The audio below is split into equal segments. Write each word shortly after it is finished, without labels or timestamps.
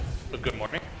Well, good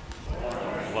morning.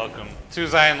 Welcome to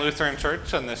Zion Lutheran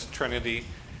Church on this Trinity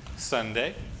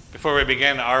Sunday. Before we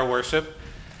begin our worship,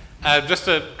 just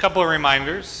a couple of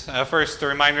reminders. First, a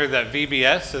reminder that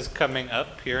VBS is coming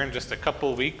up here in just a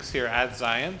couple weeks here at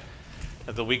Zion,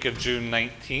 the week of June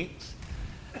 19th.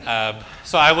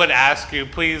 So I would ask you,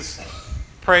 please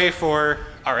pray for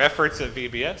our efforts at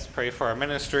VBS, pray for our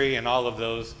ministry and all of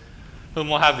those whom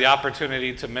we'll have the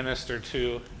opportunity to minister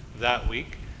to that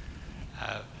week.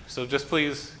 So just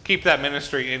please keep that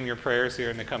ministry in your prayers here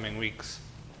in the coming weeks.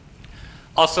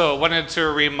 Also, wanted to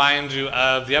remind you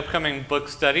of the upcoming book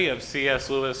study of C.S.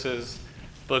 Lewis's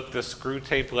book, The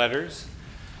Screwtape Letters.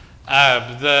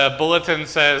 The bulletin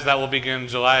says that will begin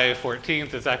July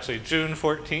 14th. It's actually June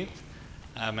 14th,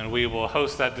 and we will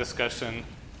host that discussion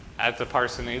at the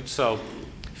parsonage. So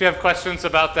if you have questions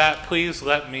about that, please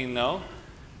let me know.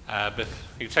 If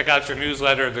you check out your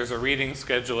newsletter, there's a reading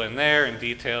schedule in there and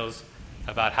details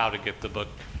about how to get the book.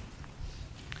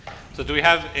 So do we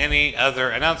have any other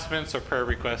announcements or prayer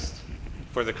requests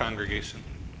for the congregation?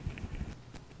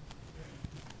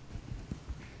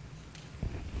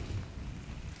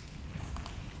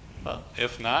 Well,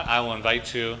 if not, I will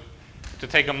invite you to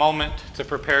take a moment to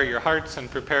prepare your hearts and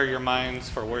prepare your minds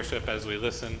for worship as we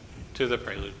listen to the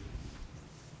prelude.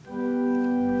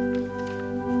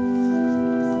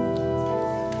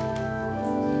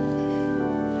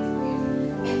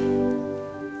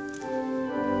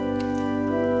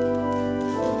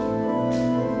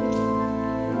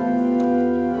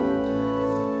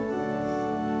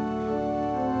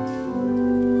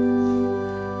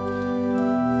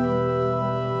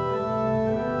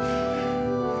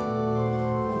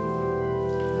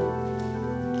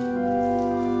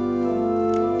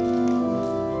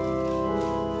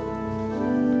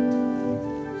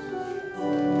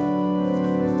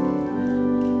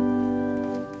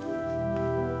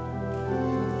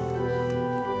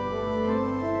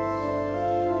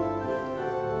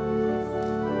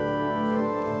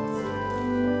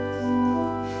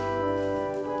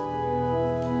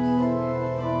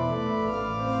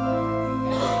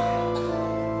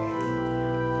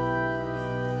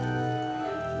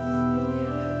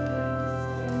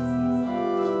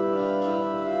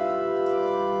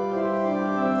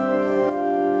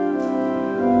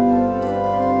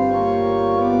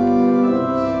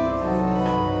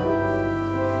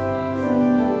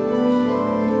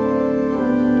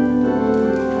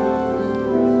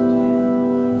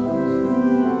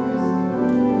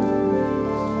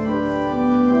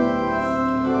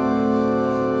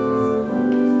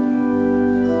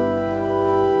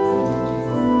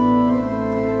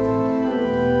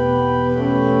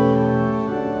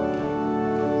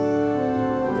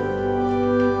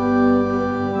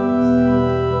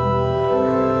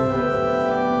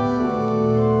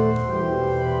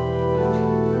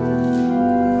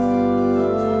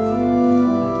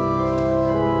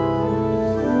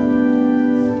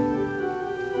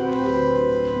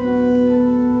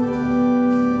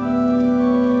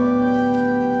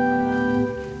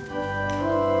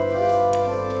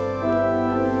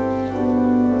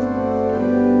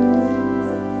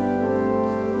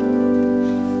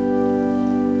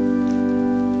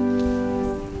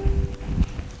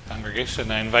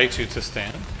 I invite you to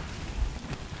stand.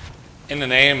 In the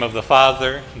name of the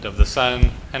Father, and of the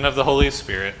Son, and of the Holy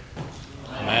Spirit.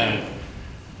 Amen.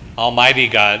 Almighty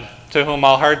God, to whom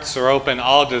all hearts are open,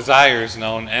 all desires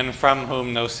known, and from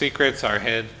whom no secrets are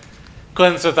hid,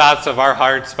 cleanse the thoughts of our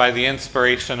hearts by the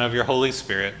inspiration of your Holy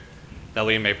Spirit, that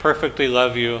we may perfectly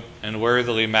love you and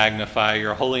worthily magnify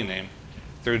your holy name,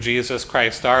 through Jesus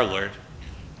Christ our Lord.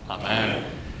 Amen.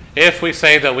 If we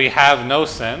say that we have no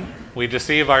sin, we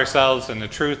deceive ourselves and the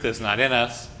truth is not in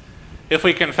us. If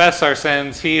we confess our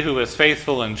sins, he who is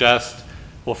faithful and just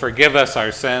will forgive us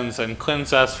our sins and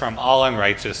cleanse us from all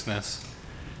unrighteousness.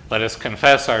 Let us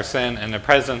confess our sin in the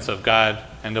presence of God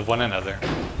and of one another.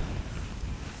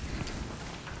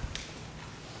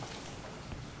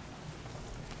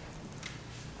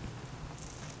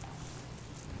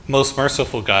 Most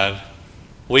merciful God,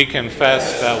 we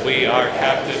confess that we are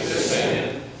captive to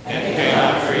sin and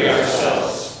cannot free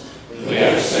ourselves. We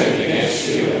have sinned against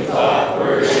you in thought,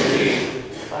 word, and deed,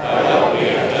 by what we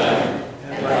have done,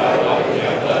 and by what we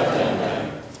have left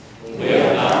undone. We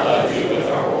have not loved you with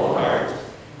our whole heart.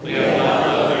 We have not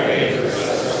loved our neighbors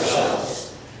as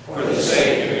ourselves. For the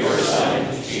sake of your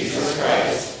Son, Jesus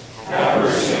Christ, have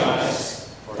mercy on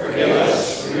us. Forgive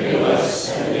us, renew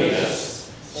us, and lead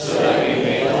us, so that we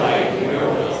may delight in your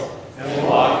will and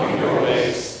walk in your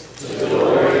ways, to the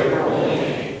glory of your holy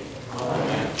name.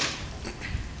 Amen.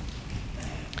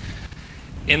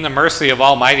 In the mercy of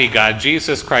Almighty God,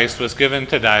 Jesus Christ was given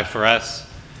to die for us.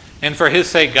 And for his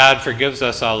sake, God forgives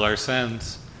us all our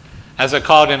sins. As a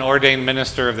called and ordained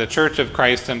minister of the Church of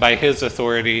Christ, and by his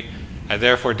authority, I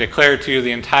therefore declare to you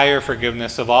the entire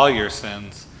forgiveness of all your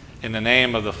sins, in the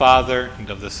name of the Father, and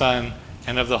of the Son,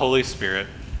 and of the Holy Spirit.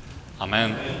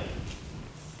 Amen.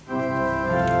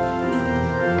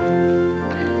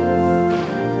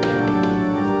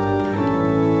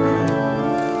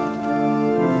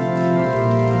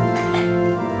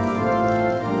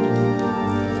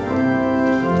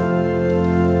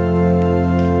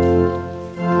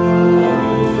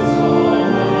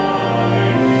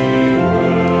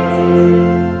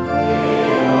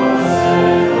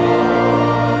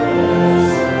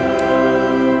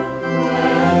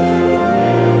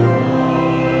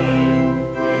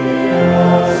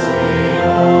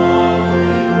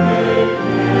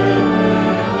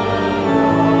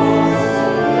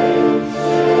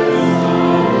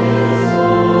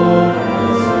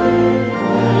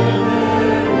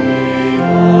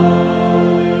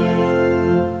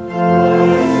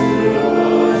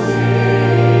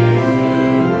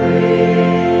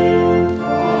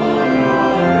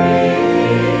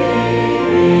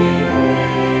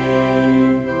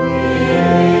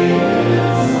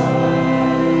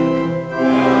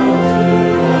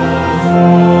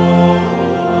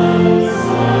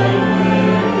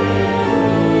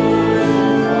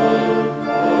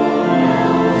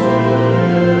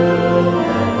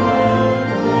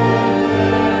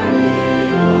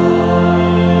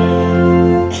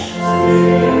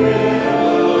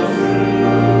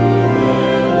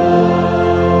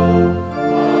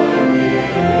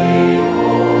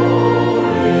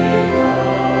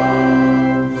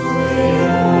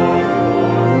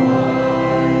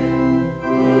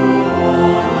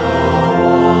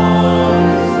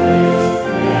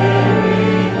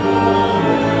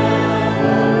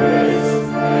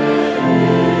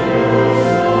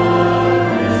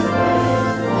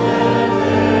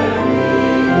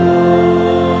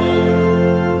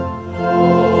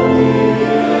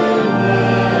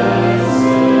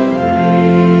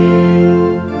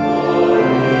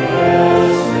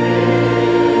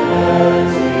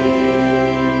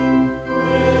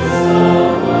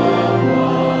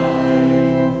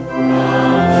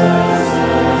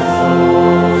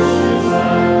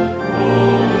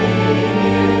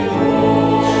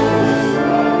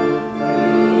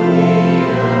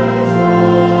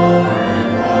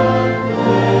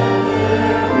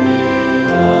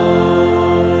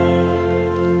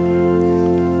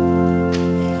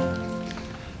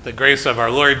 The grace of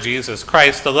our Lord Jesus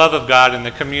Christ, the love of God, and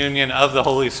the communion of the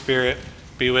Holy Spirit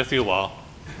be with you all.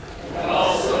 And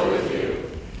also with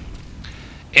you.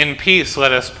 In peace,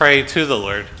 let us pray to the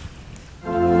Lord.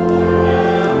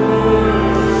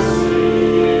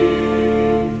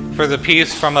 For the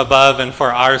peace from above and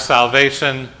for our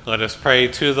salvation, let us pray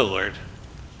to the Lord.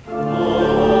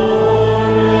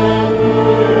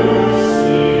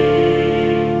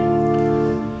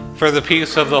 For the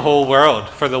peace of the whole world,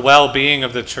 for the well-being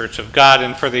of the Church of God,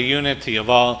 and for the unity of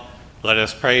all, let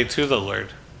us pray to the Lord.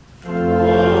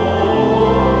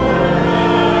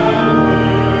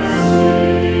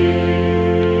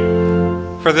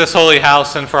 For this holy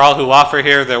house and for all who offer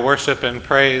here their worship and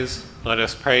praise, let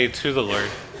us pray to the Lord.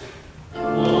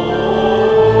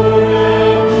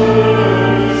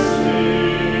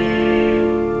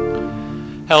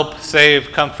 Help,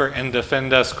 save, comfort, and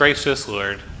defend us, gracious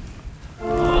Lord.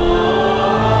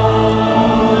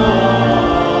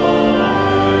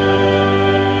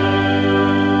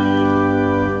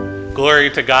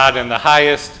 Glory to God in the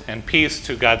highest, and peace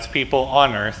to God's people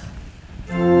on earth.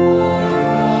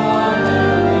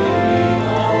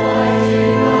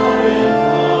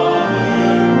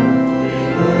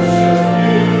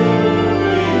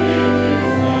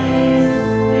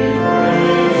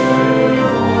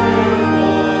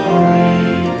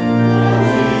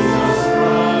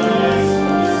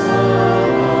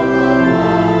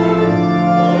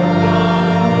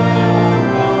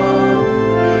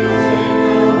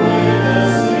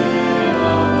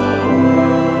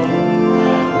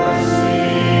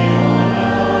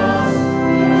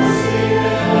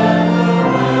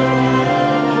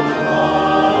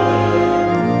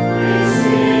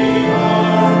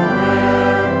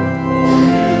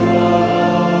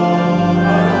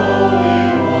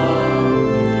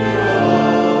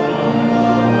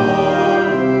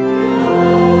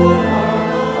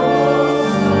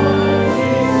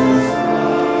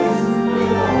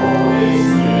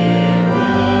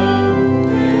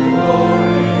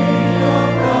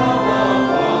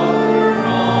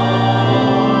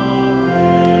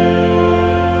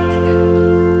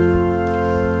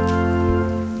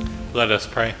 Let us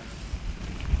pray.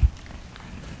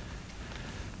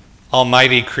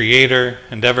 Almighty Creator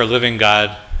and ever-living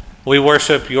God, we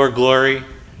worship your glory,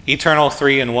 eternal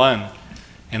three in one,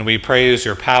 and we praise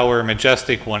your power,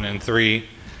 majestic one in three.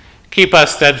 Keep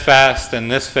us steadfast in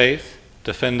this faith,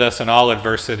 defend us in all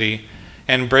adversity,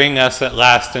 and bring us at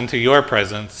last into your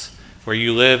presence, where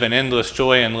you live in endless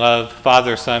joy and love,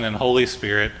 Father, Son, and Holy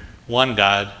Spirit, one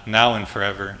God, now and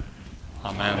forever.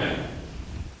 Amen.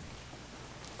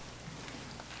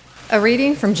 A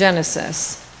reading from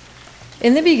Genesis.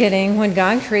 In the beginning, when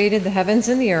God created the heavens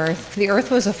and the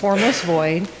earth was a formless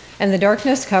void, and the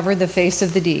darkness covered the face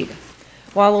of the deep,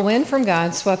 while a wind from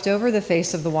God swept over the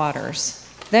face of the waters.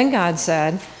 Then God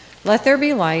said, "Let there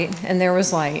be light," and there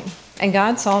was light. And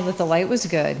God saw that the light was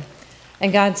good.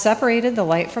 And God separated the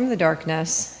light from the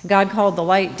darkness. God called the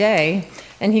light day,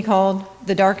 and he called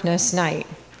the darkness night.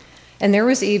 And there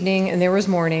was evening, and there was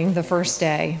morning, the first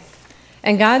day.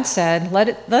 And God said,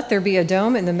 Let there be a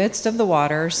dome in the midst of the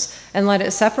waters, and let it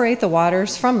separate the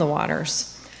waters from the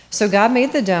waters. So God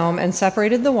made the dome and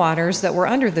separated the waters that were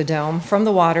under the dome from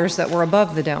the waters that were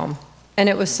above the dome. And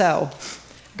it was so.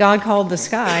 God called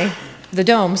the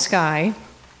dome sky,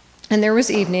 and there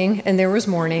was evening, and there was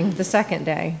morning, the second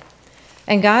day.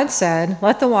 And God said,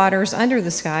 Let the waters under the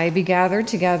sky be gathered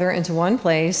together into one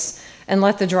place, and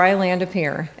let the dry land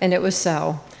appear. And it was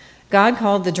so. God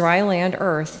called the dry land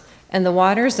earth, and the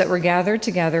waters that were gathered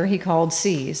together he called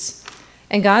seas.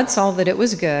 And God saw that it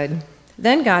was good.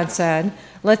 Then God said,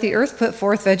 Let the earth put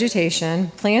forth vegetation,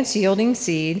 plants yielding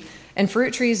seed, and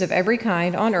fruit trees of every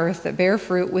kind on earth that bear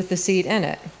fruit with the seed in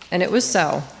it. And it was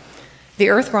so. The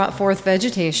earth brought forth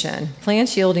vegetation,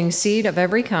 plants yielding seed of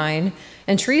every kind,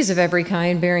 and trees of every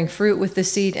kind bearing fruit with the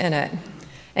seed in it.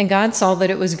 And God saw that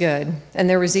it was good. And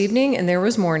there was evening, and there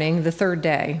was morning, the third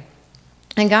day.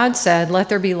 And God said, Let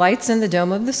there be lights in the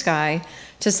dome of the sky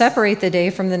to separate the day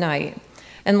from the night,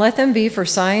 and let them be for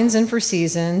signs and for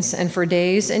seasons and for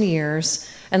days and years,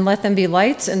 and let them be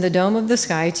lights in the dome of the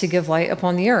sky to give light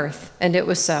upon the earth. And it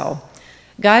was so.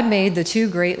 God made the two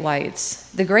great lights,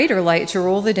 the greater light to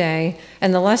rule the day,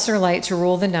 and the lesser light to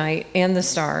rule the night, and the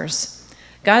stars.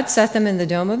 God set them in the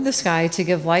dome of the sky to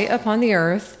give light upon the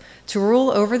earth, to rule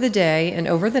over the day and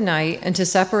over the night, and to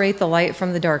separate the light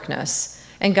from the darkness.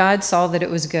 And God saw that it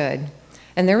was good.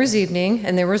 And there was evening,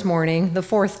 and there was morning, the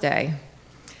fourth day.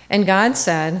 And God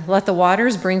said, Let the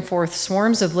waters bring forth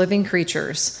swarms of living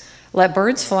creatures. Let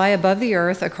birds fly above the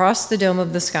earth across the dome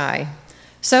of the sky.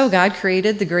 So God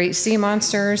created the great sea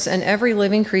monsters and every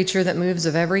living creature that moves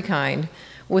of every kind,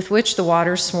 with which the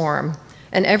waters swarm,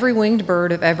 and every winged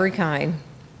bird of every kind.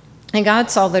 And God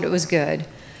saw that it was good.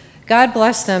 God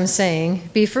blessed them,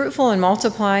 saying, Be fruitful and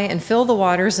multiply, and fill the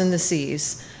waters and the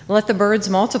seas. Let the birds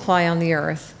multiply on the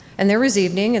earth. And there was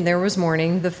evening, and there was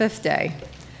morning, the fifth day.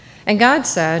 And God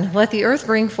said, Let the earth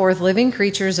bring forth living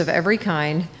creatures of every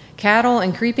kind, cattle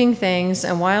and creeping things,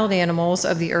 and wild animals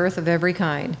of the earth of every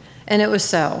kind. And it was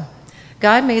so.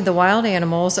 God made the wild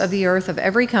animals of the earth of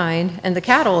every kind, and the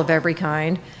cattle of every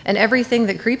kind, and everything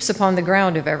that creeps upon the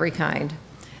ground of every kind.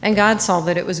 And God saw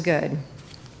that it was good.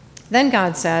 Then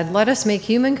God said, Let us make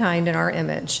humankind in our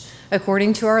image,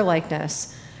 according to our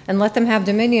likeness, and let them have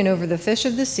dominion over the fish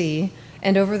of the sea,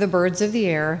 and over the birds of the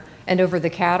air, and over the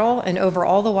cattle, and over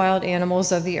all the wild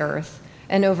animals of the earth,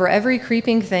 and over every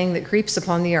creeping thing that creeps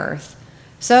upon the earth.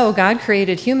 So God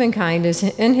created humankind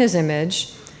in his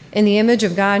image. In the image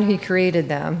of God he created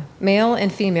them. Male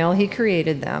and female he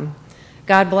created them.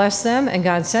 God blessed them, and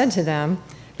God said to them,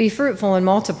 Be fruitful and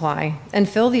multiply, and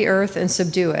fill the earth and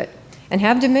subdue it, and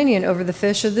have dominion over the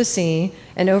fish of the sea,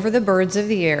 and over the birds of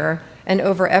the air, and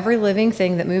over every living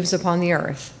thing that moves upon the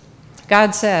earth.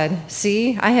 God said,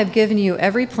 See, I have given you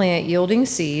every plant yielding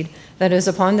seed that is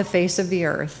upon the face of the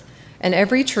earth, and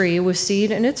every tree with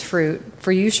seed in its fruit,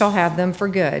 for you shall have them for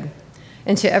good.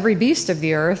 And to every beast of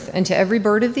the earth, and to every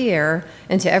bird of the air,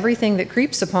 and to everything that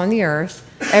creeps upon the earth,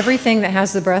 everything that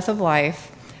has the breath of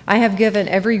life, I have given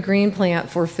every green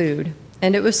plant for food.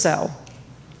 And it was so.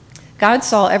 God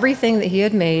saw everything that he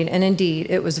had made, and indeed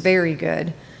it was very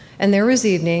good. And there was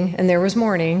evening, and there was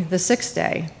morning, the sixth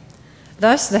day.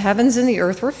 Thus the heavens and the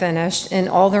earth were finished in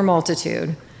all their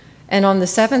multitude. And on the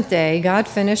seventh day God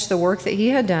finished the work that he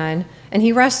had done, and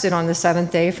he rested on the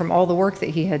seventh day from all the work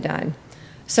that he had done.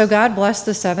 So God blessed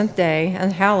the seventh day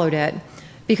and hallowed it,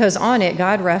 because on it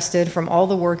God rested from all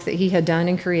the work that he had done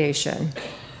in creation.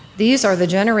 These are the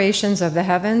generations of the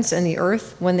heavens and the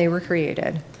earth when they were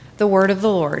created. The word of the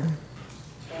Lord.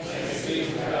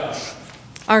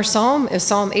 Our psalm is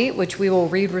Psalm 8, which we will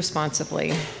read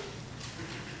responsively.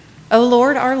 O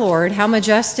Lord, our Lord, how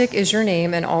majestic is your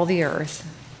name in all the earth.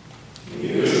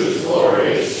 You whose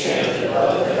glory is chanted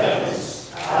above the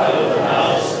heavens, out of the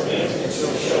mouths of infants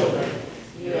and children.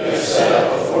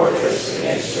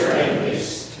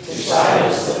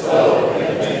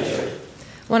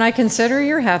 I consider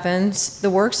your heavens, the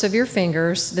works of your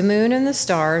fingers, the moon and the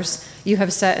stars you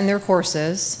have set in their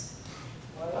courses.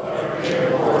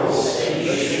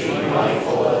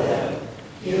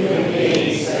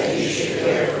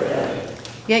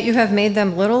 Yet you have made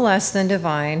them little less than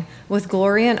divine. With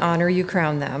glory and honor you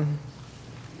crown them.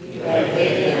 You have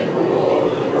made them rule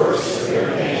over the works of your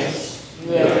hands.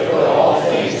 You have put all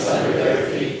things under their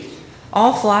feet.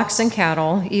 All flocks and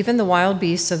cattle, even the wild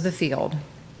beasts of the field.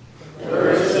 The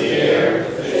birds of the air,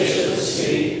 the fish of the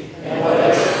sea, and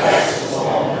whatever passes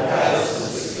along the paths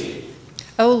of the sea.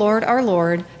 O Lord, our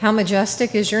Lord, how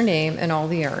majestic is your name in all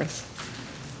the earth.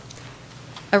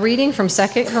 A reading from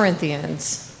 2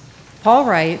 Corinthians. Paul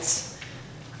writes,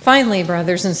 "Finally,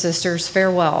 brothers and sisters,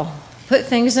 farewell. Put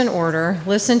things in order,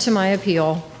 listen to my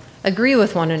appeal, agree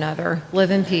with one another,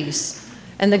 live in peace,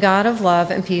 and the God of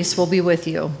love and peace will be with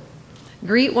you.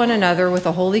 Greet one another with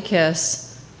a holy kiss.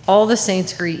 All the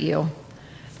saints greet you.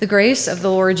 The grace of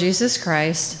the Lord Jesus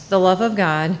Christ, the love of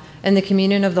God, and the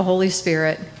communion of the Holy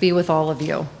Spirit be with all of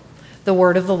you." The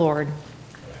word of the Lord.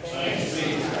 Thanks be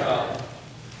to God.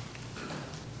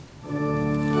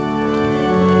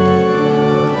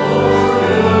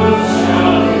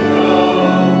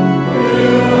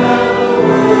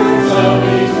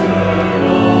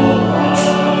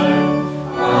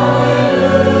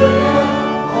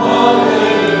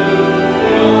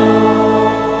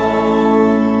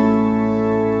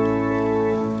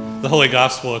 Holy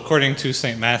Gospel according to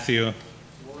St. Matthew.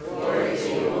 Glory to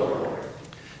you, Lord.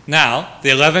 Now, the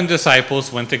 11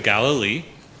 disciples went to Galilee,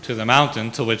 to the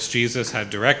mountain to which Jesus had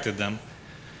directed them.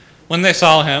 When they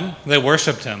saw him, they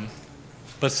worshipped him,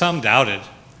 but some doubted.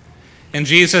 And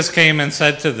Jesus came and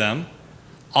said to them,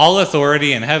 "All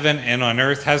authority in heaven and on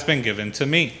earth has been given to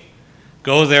me.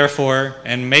 Go therefore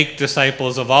and make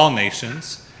disciples of all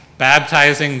nations,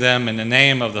 baptizing them in the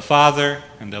name of the Father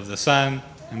and of the Son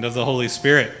and of the Holy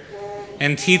Spirit,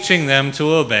 and teaching them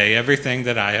to obey everything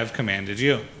that I have commanded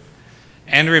you.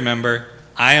 And remember,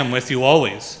 I am with you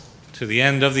always, to the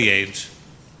end of the age."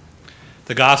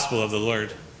 The Gospel of the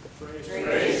Lord.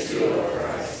 Praise to you, Lord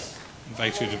Christ. I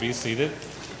invite you to be seated.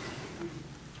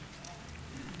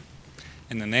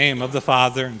 In the name of the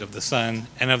Father, and of the Son,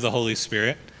 and of the Holy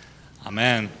Spirit.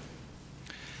 Amen.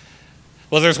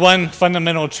 Well, there's one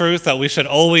fundamental truth that we should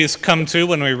always come to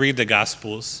when we read the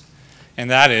Gospels, and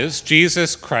that is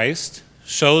Jesus Christ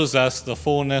shows us the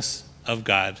fullness of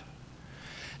God.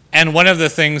 And one of the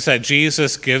things that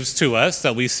Jesus gives to us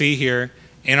that we see here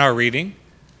in our reading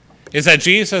is that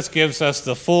Jesus gives us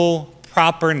the full,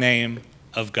 proper name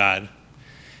of God.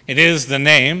 It is the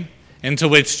name into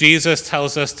which Jesus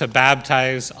tells us to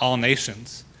baptize all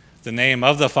nations, the name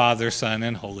of the Father, Son,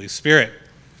 and Holy Spirit.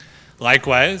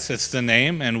 Likewise, it's the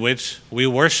name in which we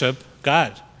worship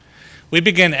God. We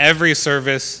begin every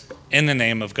service in the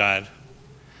name of God.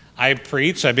 I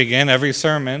begin every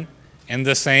sermon in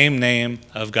the same name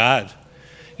of God.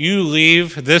 You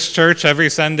leave this church every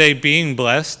Sunday being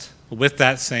blessed with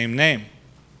that same name.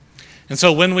 And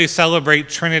so when we celebrate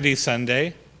Trinity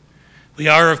Sunday, we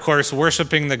are, of course,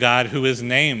 worshiping the God who is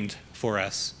named for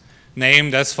us,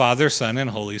 named as Father, Son, and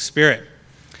Holy Spirit.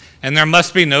 And there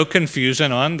must be no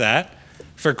confusion on that.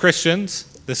 For Christians,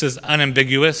 this is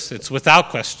unambiguous, it's without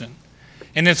question.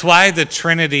 And it's why the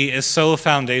Trinity is so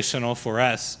foundational for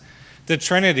us. The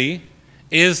Trinity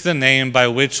is the name by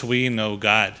which we know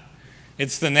God.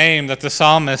 It's the name that the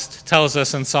psalmist tells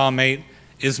us in Psalm 8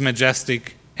 is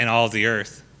majestic in all the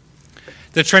earth.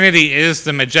 The Trinity is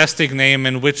the majestic name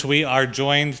in which we are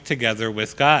joined together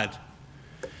with God.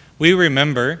 We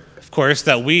remember, of course,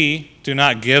 that we do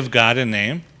not give God a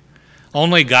name.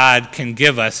 Only God can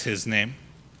give us his name.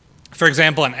 For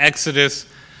example, in Exodus,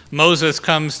 Moses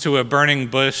comes to a burning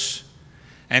bush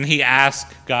and he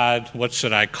asks God, "What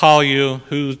should I call you?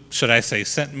 Who should I say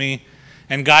sent me?"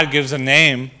 And God gives a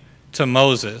name to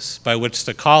Moses by which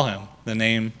to call him, the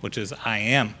name which is I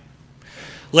am.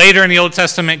 Later in the Old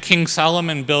Testament, King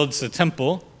Solomon builds the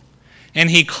temple,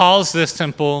 and he calls this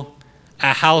temple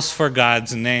a house for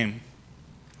God's name.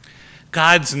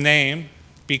 God's name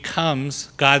becomes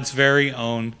God's very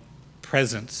own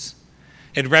presence.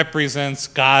 It represents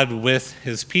God with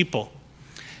his people.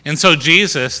 And so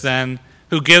Jesus, then,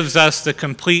 who gives us the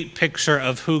complete picture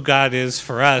of who God is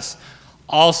for us,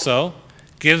 also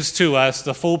gives to us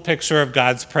the full picture of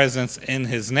God's presence in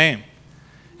his name.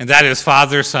 And that is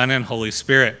Father, Son, and Holy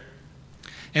Spirit.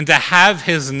 And to have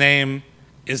his name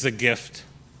is a gift,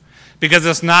 because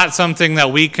it's not something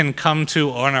that we can come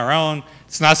to on our own.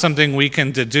 It's not something we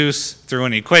can deduce through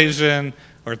an equation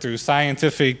or through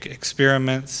scientific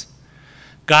experiments.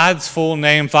 God's full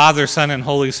name, Father, Son, and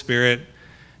Holy Spirit,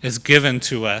 is given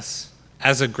to us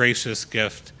as a gracious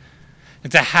gift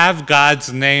And to have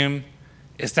God's name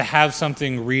is to have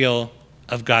something real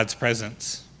of God's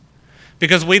presence.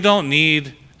 Because we don't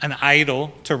need an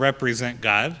idol to represent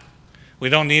God. We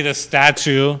don't need a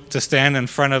statue to stand in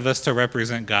front of us to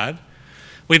represent God.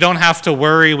 We don't have to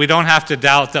worry, we don't have to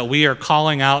doubt that we are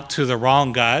calling out to the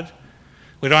wrong God.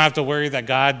 We don't have to worry that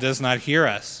God does not hear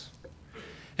us.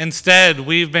 Instead,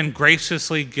 we've been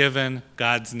graciously given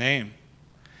God's name.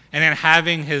 And in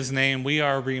having his name, we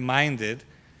are reminded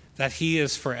that he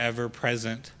is forever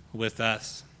present with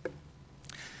us.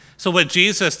 So what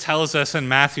Jesus tells us in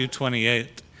Matthew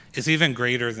 28 is even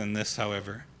greater than this,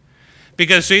 however.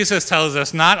 Because Jesus tells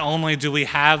us not only do we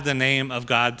have the name of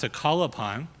God to call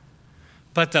upon,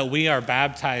 but that we are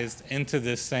baptized into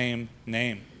this same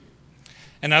name.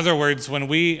 In other words, when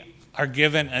we are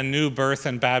given a new birth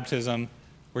and baptism,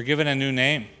 we're given a new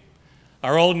name.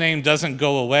 Our old name doesn't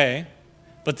go away,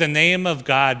 but the name of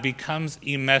God becomes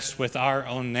enmeshed with our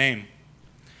own name.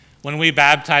 When we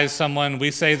baptize someone,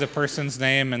 we say the person's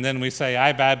name, and then we say,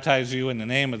 I baptize you in the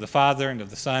name of the Father, and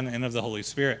of the Son, and of the Holy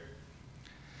Spirit.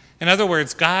 In other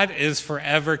words, God is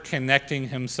forever connecting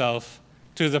himself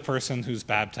to the person who's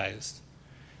baptized.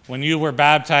 When you were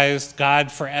baptized,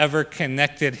 God forever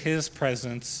connected his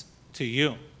presence to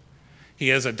you. He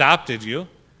has adopted you.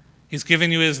 He's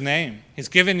given you his name. He's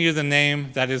given you the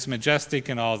name that is majestic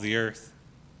in all the earth.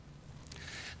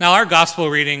 Now, our gospel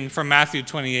reading from Matthew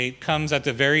 28 comes at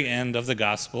the very end of the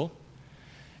gospel.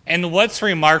 And what's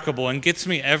remarkable and gets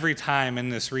me every time in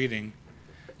this reading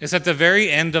is at the very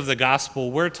end of the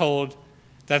gospel, we're told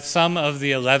that some of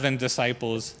the 11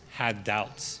 disciples had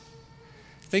doubts.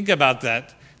 Think about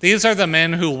that. These are the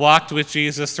men who walked with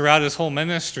Jesus throughout his whole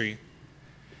ministry.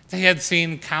 They had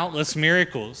seen countless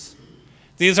miracles.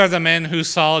 These are the men who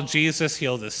saw Jesus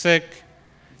heal the sick.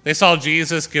 They saw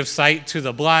Jesus give sight to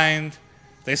the blind.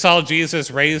 They saw Jesus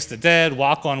raise the dead,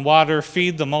 walk on water,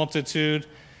 feed the multitude.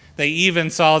 They even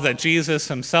saw that Jesus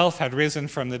himself had risen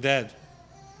from the dead.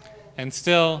 And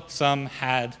still, some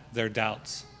had their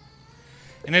doubts.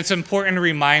 And it's an important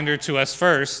reminder to us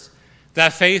first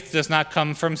that faith does not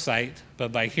come from sight,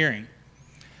 but by hearing.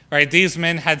 Right? These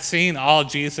men had seen all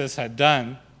Jesus had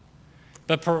done,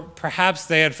 but perhaps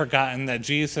they had forgotten that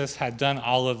Jesus had done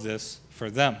all of this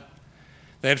for them.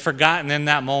 They had forgotten in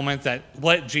that moment that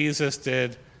what Jesus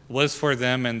did was for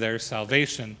them and their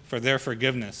salvation, for their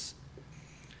forgiveness.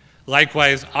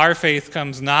 Likewise, our faith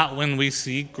comes not when we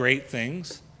see great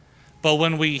things, but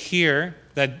when we hear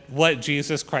that what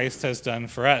Jesus Christ has done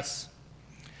for us.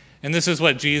 And this is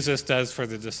what Jesus does for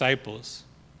the disciples.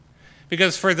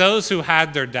 Because for those who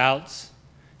had their doubts,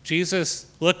 Jesus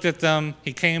looked at them,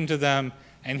 he came to them,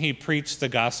 and he preached the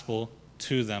gospel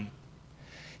to them.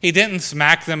 He didn't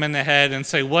smack them in the head and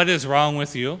say, what is wrong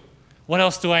with you? What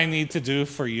else do I need to do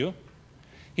for you?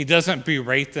 He doesn't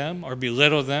berate them or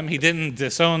belittle them. He didn't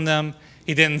disown them.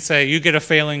 He didn't say, you get a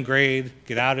failing grade,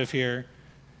 get out of here.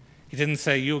 He didn't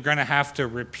say, you're going to have to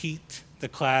repeat the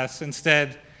class.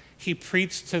 Instead, he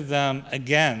preached to them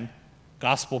again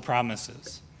gospel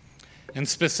promises. And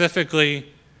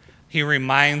specifically, he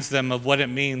reminds them of what it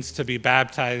means to be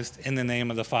baptized in the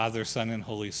name of the Father, Son, and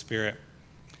Holy Spirit.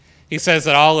 He says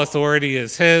that all authority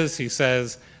is his. He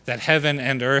says that heaven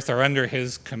and earth are under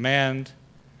his command.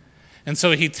 And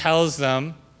so he tells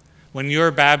them, when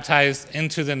you're baptized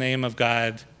into the name of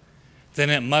God, then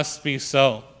it must be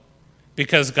so,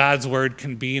 because God's word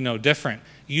can be no different.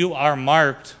 You are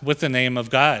marked with the name of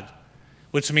God,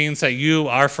 which means that you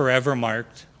are forever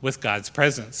marked with God's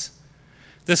presence.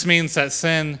 This means that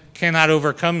sin cannot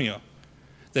overcome you.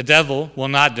 The devil will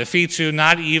not defeat you,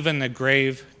 not even the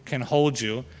grave can hold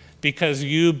you, because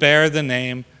you bear the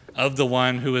name of the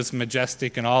one who is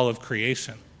majestic in all of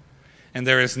creation. And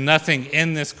there is nothing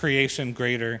in this creation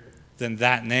greater than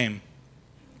that name.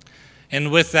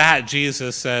 And with that,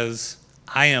 Jesus says,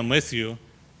 I am with you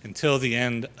until the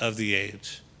end of the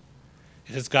age.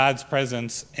 It is God's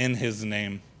presence in his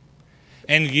name.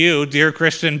 And you, dear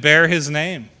Christian, bear his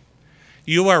name.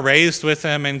 You are raised with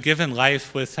him and given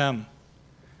life with him.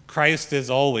 Christ is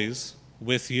always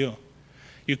with you.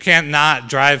 You can't not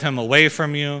drive him away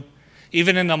from you.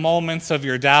 Even in the moments of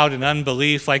your doubt and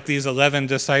unbelief, like these 11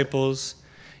 disciples,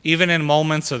 even in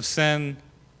moments of sin,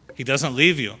 he doesn't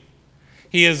leave you.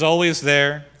 He is always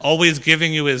there, always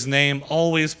giving you his name,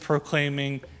 always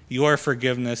proclaiming your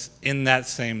forgiveness in that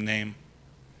same name.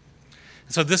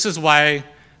 So this is why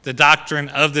the doctrine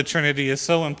of the Trinity is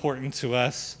so important to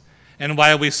us and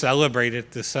why we celebrate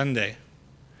it this Sunday.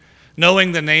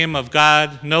 Knowing the name of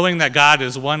God, knowing that God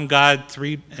is one God,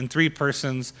 three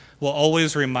persons, will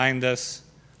always remind us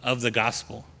of the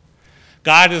gospel.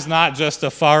 God is not just a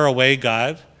faraway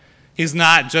God. He's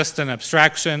not just an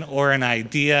abstraction or an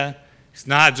idea. He's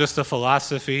not just a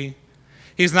philosophy.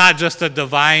 He's not just a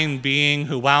divine being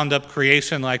who wound up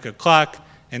creation like a clock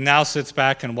and now sits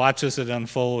back and watches it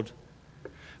unfold.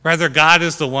 Rather, God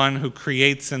is the one who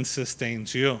creates and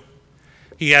sustains you.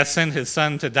 He has sent his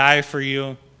Son to die for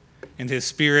you, and his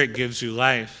Spirit gives you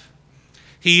life.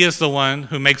 He is the one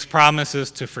who makes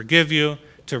promises to forgive you,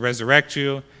 to resurrect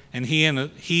you, and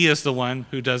he is the one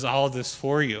who does all this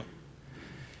for you.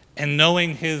 And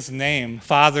knowing his name,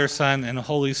 Father, Son, and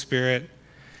Holy Spirit,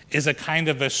 is a kind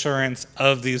of assurance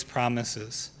of these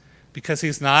promises, because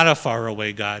he's not a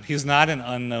faraway God. He's not an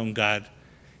unknown God.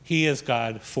 He is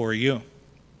God for you.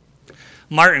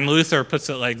 Martin Luther puts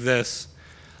it like this: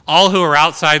 all who are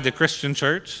outside the Christian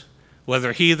church,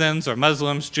 whether heathens or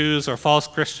Muslims, Jews or false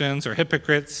Christians or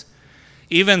hypocrites,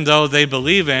 even though they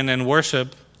believe in and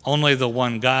worship only the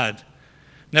one God,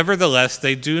 nevertheless,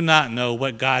 they do not know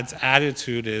what God's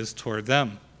attitude is toward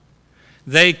them.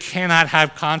 They cannot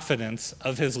have confidence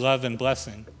of his love and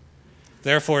blessing.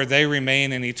 Therefore, they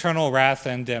remain in eternal wrath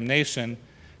and damnation,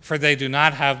 for they do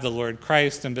not have the Lord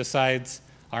Christ, and besides,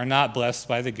 are not blessed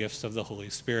by the gifts of the Holy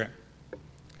Spirit.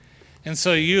 And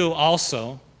so you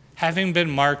also, having been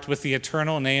marked with the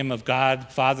eternal name of God,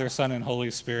 Father, Son, and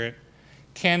Holy Spirit,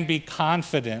 can be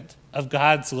confident of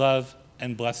God's love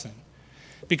and blessing.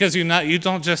 Because you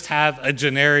don't just have a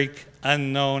generic,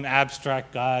 unknown,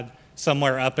 abstract God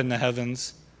somewhere up in the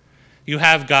heavens. You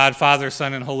have God, Father,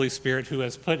 Son, and Holy Spirit who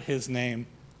has put his name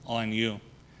on you.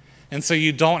 And so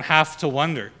you don't have to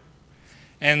wonder.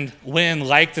 And when,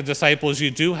 like the disciples,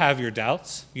 you do have your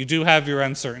doubts, you do have your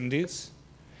uncertainties,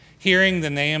 hearing the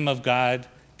name of God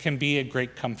can be a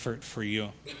great comfort for you.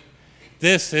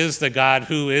 This is the God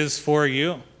who is for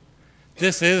you.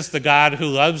 This is the God who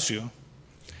loves you.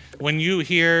 When you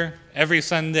hear every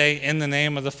Sunday in the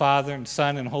name of the Father and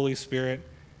Son and Holy Spirit,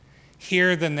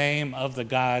 hear the name of the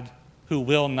God who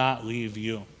will not leave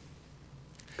you.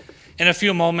 In a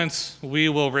few moments, we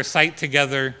will recite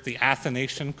together the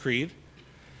Athanasian Creed.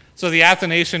 So the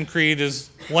Athanasian Creed is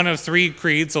one of three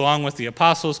creeds, along with the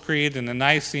Apostles' Creed and the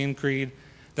Nicene Creed,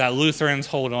 that Lutherans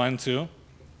hold on to.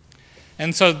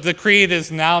 And so the creed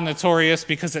is now notorious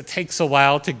because it takes a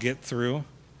while to get through.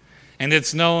 And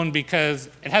it's known because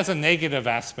it has a negative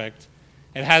aspect.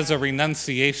 It has a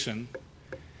renunciation.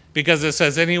 Because it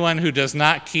says, anyone who does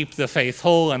not keep the faith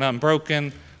whole and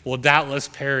unbroken will doubtless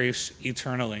perish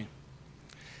eternally.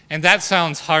 And that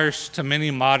sounds harsh to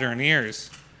many modern ears.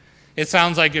 It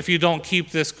sounds like if you don't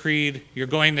keep this creed, you're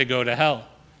going to go to hell.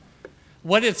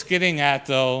 What it's getting at,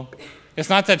 though, it's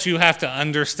not that you have to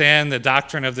understand the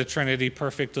doctrine of the Trinity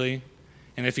perfectly,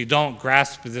 and if you don't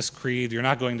grasp this creed, you're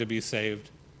not going to be saved.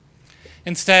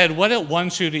 Instead, what it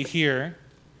wants you to hear,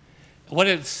 what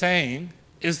it's saying,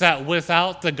 is that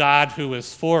without the God who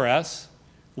is for us,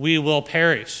 we will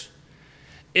perish.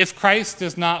 If Christ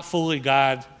is not fully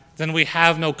God, then we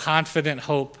have no confident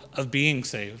hope of being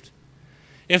saved.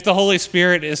 If the Holy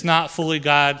Spirit is not fully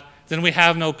God, then we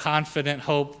have no confident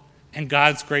hope in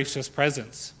God's gracious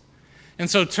presence. And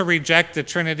so to reject the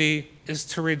Trinity is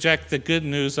to reject the good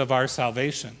news of our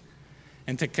salvation.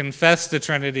 And to confess the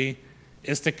Trinity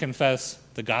is to confess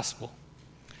the gospel.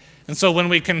 And so when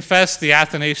we confess the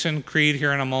Athanasian Creed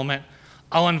here in a moment,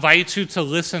 I'll invite you to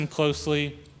listen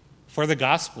closely for the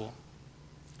gospel.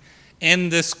 In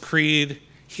this creed,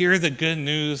 hear the good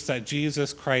news that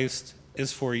Jesus Christ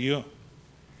is for you.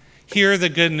 Hear the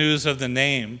good news of the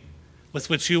name with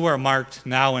which you are marked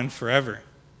now and forever.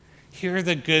 Hear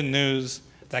the good news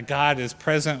that God is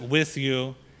present with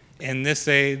you in this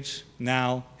age,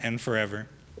 now, and forever.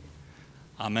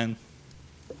 Amen.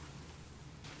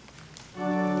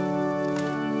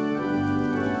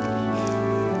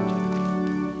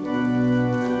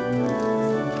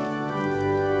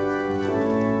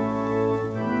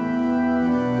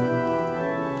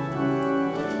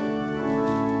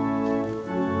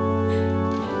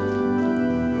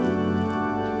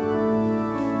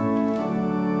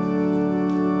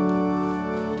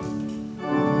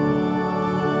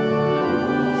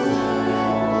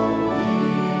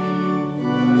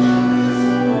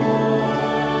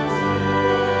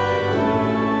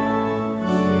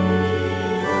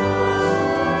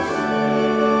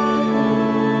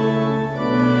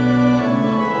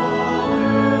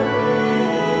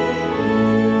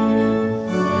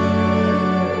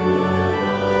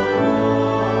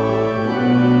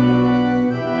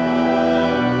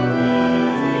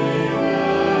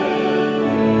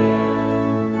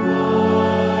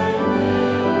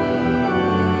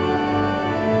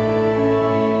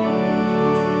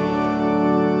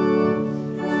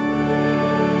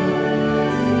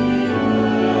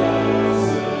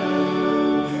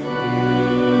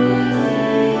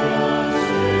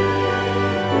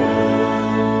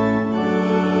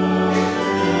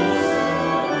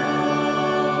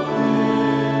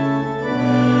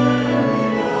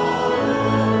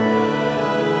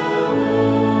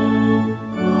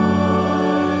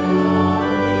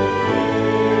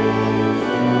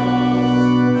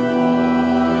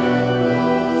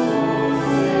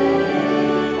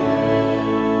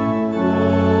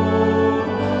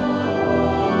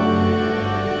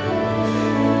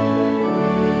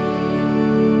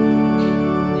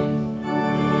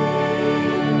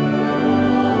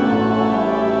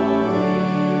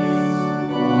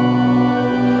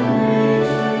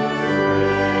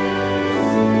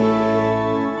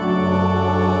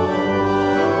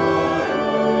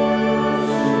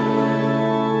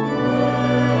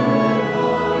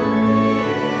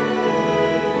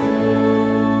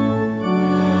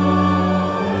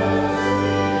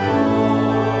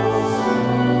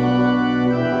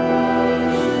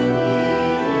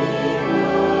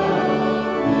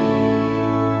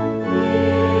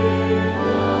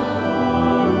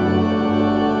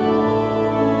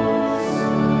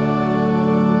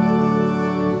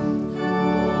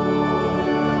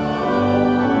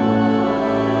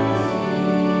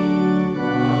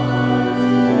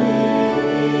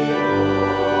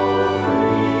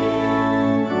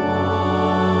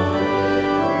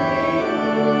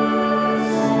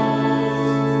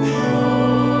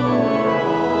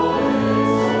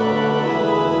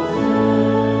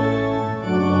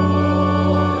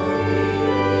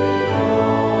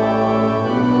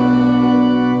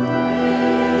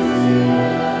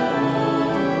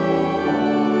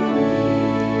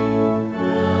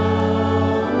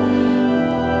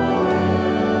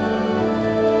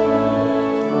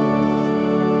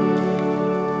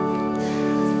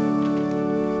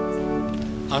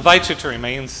 I invite you to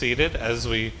remain seated as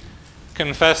we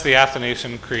confess the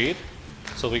Athanasian Creed.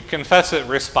 So we confess it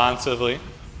responsively.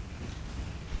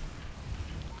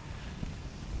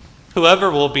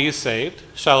 Whoever will be saved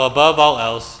shall above all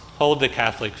else hold the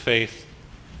Catholic faith,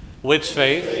 which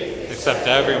faith, except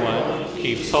everyone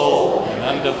keeps whole and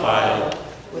undefiled,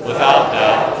 without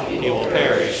doubt he will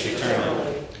perish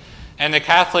eternally. And the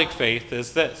Catholic faith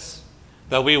is this,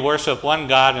 that we worship one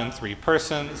God in three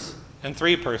persons, and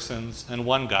three persons in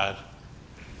one God.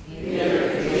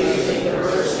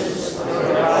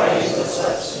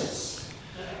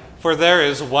 For there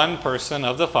is one person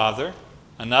of the Father,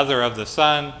 another of the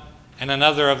Son, and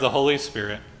another of the Holy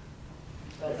Spirit.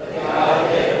 But the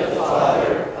Godhead of the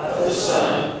Father, of the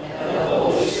Son, and of the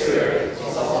Holy Spirit is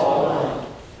all one,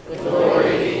 with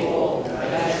glory equal, and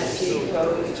majesty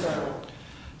co-eternal.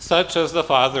 Such as the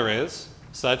Father is,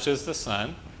 such is the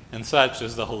Son, and such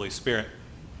is the Holy Spirit.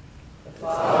 The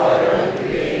Father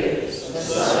uncreated, the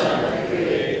Son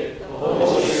uncreated, the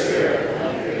Holy Spirit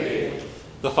uncreated.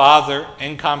 The Father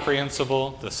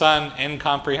incomprehensible, the Son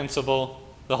incomprehensible,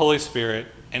 the Holy Spirit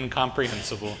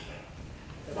incomprehensible.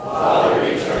 The Father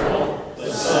eternal,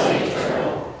 the Son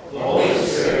eternal, the Holy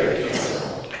Spirit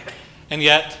eternal. And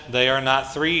yet they are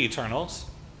not three eternals,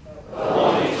 But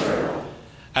one eternal.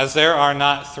 as there are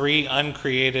not three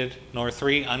uncreated nor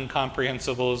three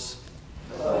incomprehensibles.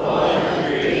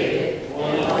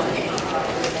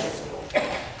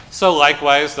 So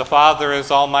likewise, the Father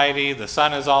is almighty, the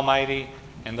Son is almighty,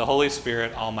 and the Holy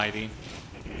Spirit almighty.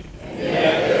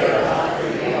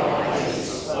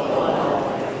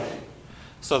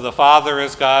 So the Father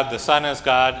is God, the Son is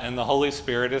God, and the Holy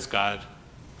Spirit is God.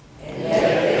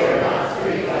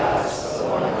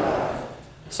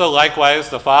 So likewise,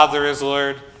 the Father is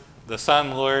Lord, the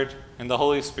Son Lord, and the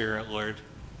Holy Spirit Lord.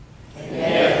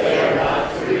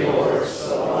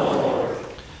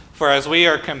 For as we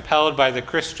are compelled by the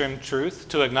Christian truth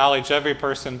to acknowledge every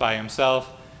person by himself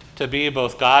to be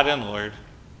both God and Lord,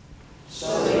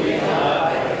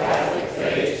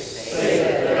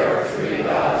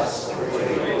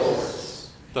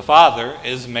 the Father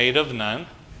is made of none.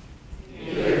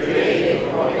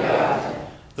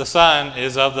 The Son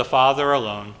is of the Father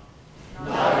alone.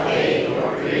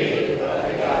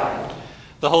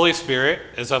 The Holy Spirit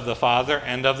is of the Father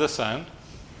and of the Son.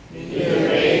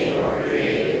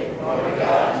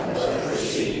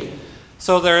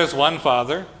 So there is one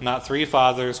Father, not three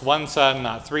fathers, one Son,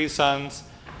 not three sons,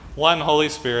 one Holy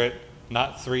Spirit,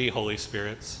 not three Holy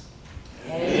Spirits.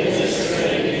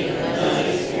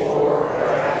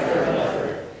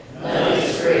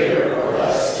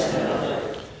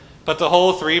 But the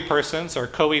whole three persons are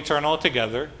co-eternal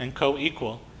together and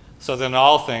co-equal, so that in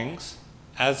all things,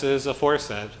 as is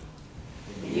aforesaid,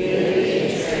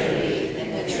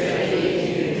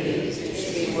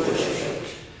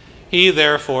 he,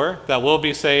 therefore, that will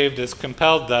be saved is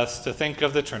compelled thus to think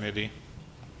of the Trinity.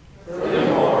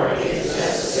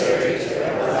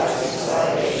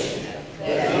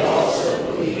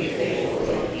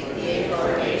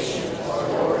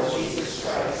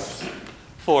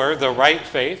 For the right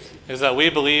faith is that we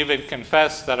believe and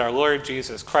confess that our Lord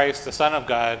Jesus Christ, the Son of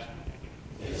God,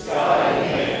 Is God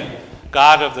and man.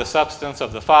 God of the substance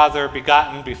of the Father,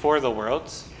 begotten before the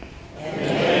worlds, And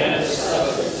man, the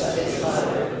substance of his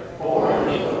mother, born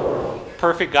in the world.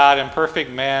 perfect God and perfect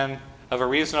man, of a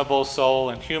reasonable soul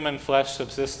and human flesh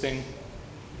subsisting,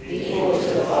 Equal to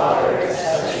the Father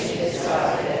as touching his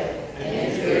Godhead,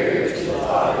 and inferior to the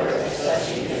Father as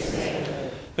touching his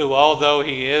manhood. who, although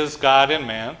he is God and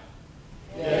man,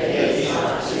 Yet he is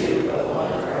not two, but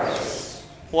one Christ.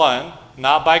 one,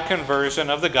 not by conversion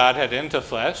of the Godhead into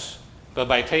flesh, but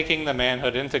by taking the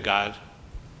manhood into God.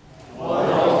 One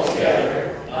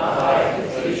altogether, not by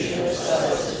confusion of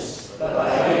substance, but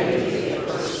by unity of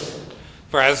person.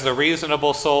 For as the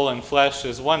reasonable soul and flesh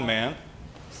is one man,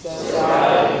 So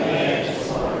God and man is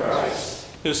one Christ.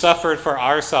 who suffered for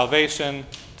our salvation,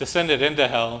 descended into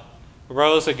hell,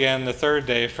 rose again the third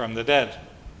day from the dead.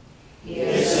 He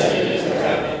ascended into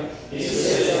heaven. He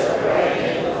sits at the right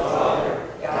hand of the Father,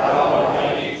 God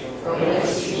Almighty, from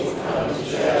whence he will come to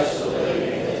judge the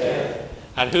living and the dead.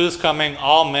 At whose coming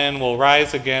all men will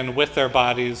rise again with their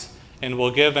bodies and will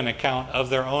give an account of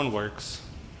their own works.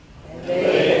 And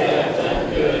they that have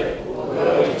done good will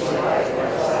go into life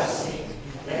everlasting,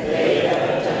 and they that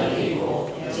have done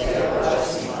evil into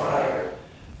everlasting fire.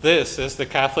 This is the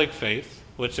Catholic faith,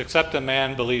 which except a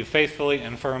man believe faithfully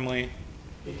and firmly.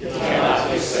 He cannot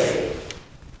be saved.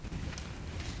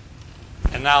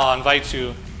 And now I'll invite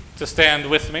you to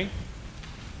stand with me.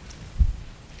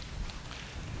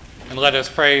 And let us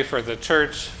pray for the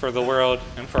church, for the world,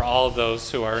 and for all of those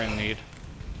who are in need.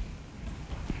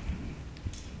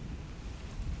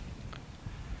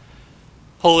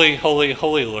 Holy, holy,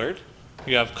 holy Lord,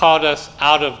 you have called us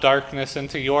out of darkness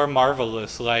into your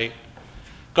marvelous light.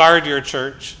 Guard your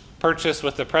church, purchased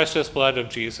with the precious blood of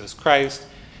Jesus Christ.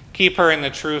 Keep her in the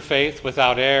true faith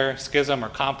without error, schism, or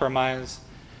compromise,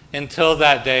 until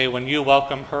that day when you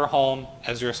welcome her home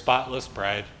as your spotless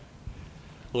bride.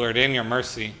 Lord, in your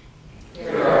mercy.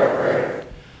 Hear our prayer.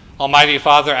 Almighty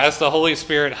Father, as the Holy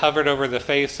Spirit hovered over the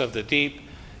face of the deep,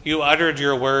 you uttered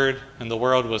your word, and the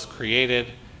world was created.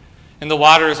 In the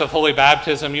waters of holy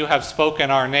baptism, you have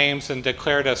spoken our names and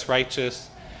declared us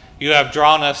righteous. You have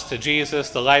drawn us to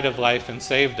Jesus, the light of life, and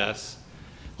saved us.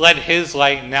 Let his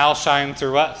light now shine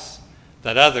through us,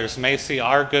 that others may see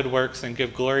our good works and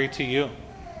give glory to you.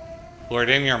 Lord,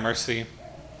 in your mercy.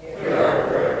 Hear our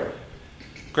prayer.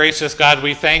 Gracious God,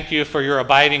 we thank you for your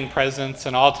abiding presence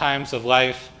in all times of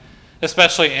life,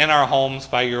 especially in our homes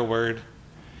by your word.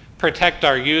 Protect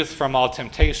our youth from all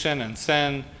temptation and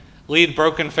sin. Lead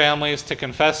broken families to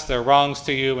confess their wrongs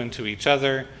to you and to each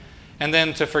other, and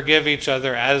then to forgive each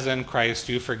other as in Christ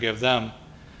you forgive them.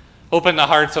 Open the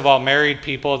hearts of all married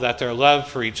people that their love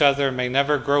for each other may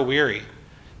never grow weary,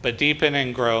 but deepen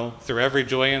and grow through every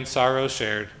joy and sorrow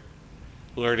shared.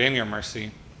 Lord, in your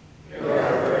mercy. Hear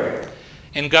our prayer.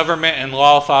 In government and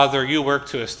law, Father, you work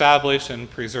to establish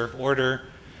and preserve order,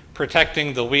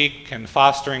 protecting the weak and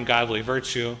fostering godly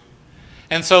virtue.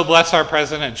 And so bless our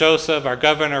President Joseph, our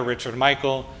Governor Richard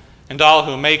Michael, and all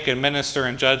who make, administer,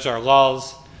 and judge our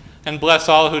laws, and bless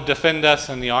all who defend us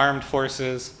in the armed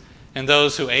forces, and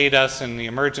those who aid us in the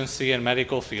emergency and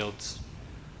medical fields.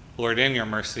 Lord, in your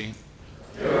mercy.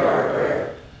 Hear our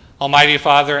prayer. Almighty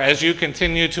Father, as you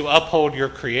continue to uphold your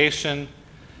creation,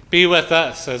 be with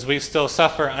us as we still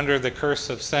suffer under the curse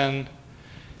of sin.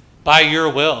 By your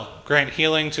will, grant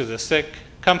healing to the sick,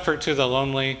 comfort to the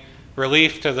lonely,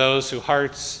 relief to those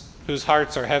whose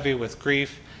hearts are heavy with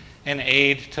grief, and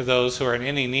aid to those who are in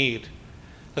any need,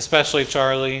 especially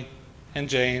Charlie and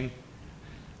Jane,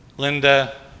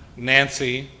 Linda,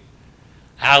 Nancy,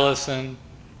 Allison,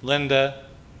 Linda,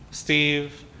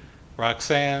 Steve,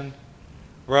 Roxanne,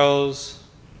 Rose,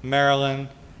 Marilyn,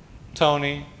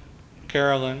 Tony,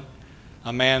 Carolyn,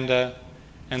 Amanda,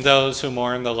 and those who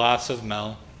mourn the loss of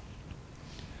Mel.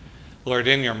 Lord,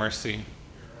 in your mercy.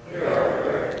 Hear our prayer.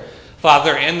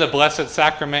 Father, in the blessed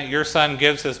sacrament, your Son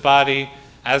gives his body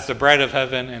as the bread of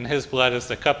heaven and his blood as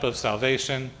the cup of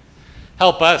salvation.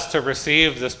 Help us to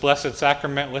receive this blessed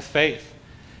sacrament with faith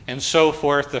and show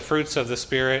forth the fruits of the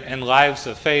Spirit in lives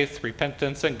of faith,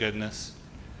 repentance, and goodness.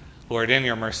 Lord, in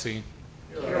your mercy.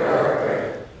 Hear our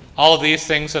prayer. All of these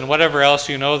things and whatever else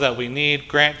you know that we need,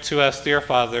 grant to us, dear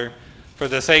Father, for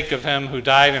the sake of him who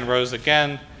died and rose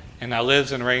again, and now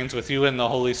lives and reigns with you in the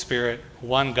Holy Spirit,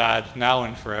 one God, now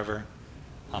and forever.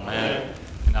 Amen.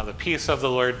 And now the peace of the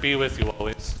Lord be with you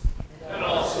always. And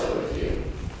also with you.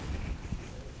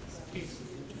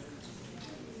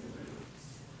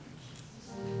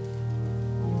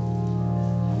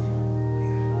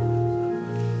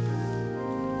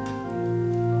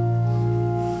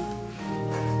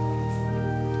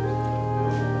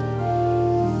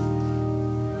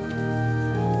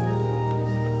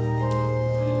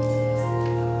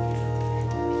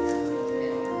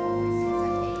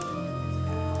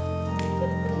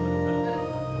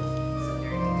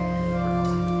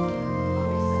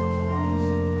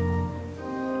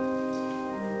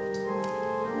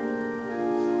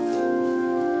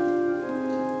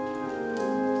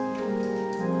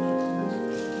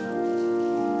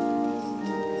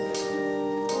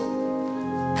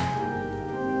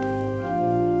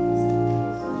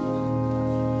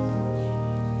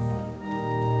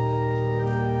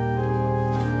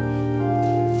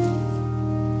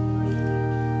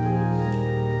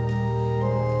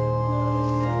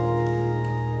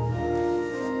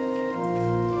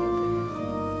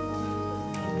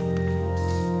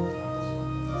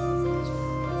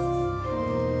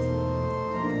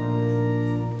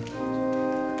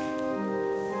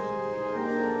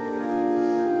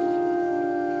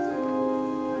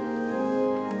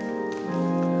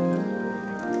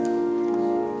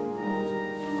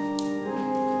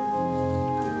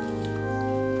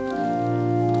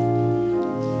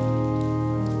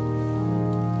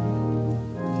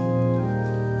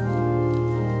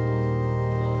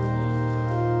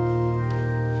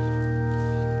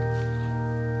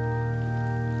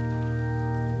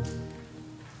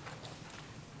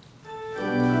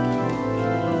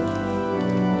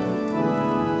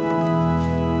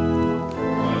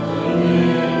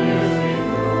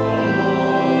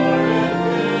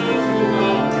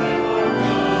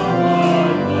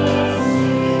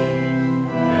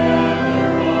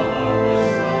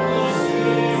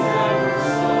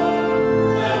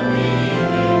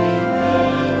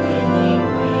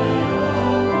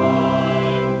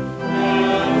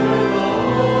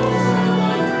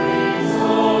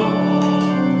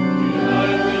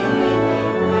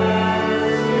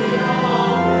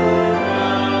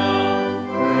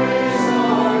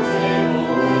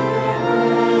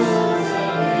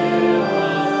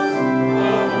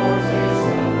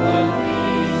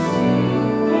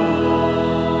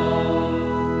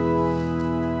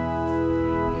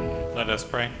 us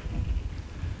pray.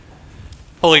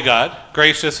 Holy God,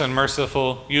 gracious and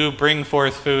merciful, you bring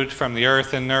forth food from the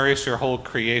earth and nourish your whole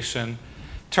creation.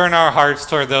 Turn our hearts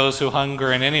toward those who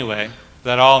hunger in any way,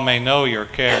 that all may know your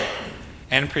care,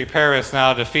 and prepare us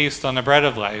now to feast on the bread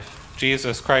of life,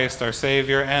 Jesus Christ, our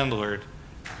Savior and Lord.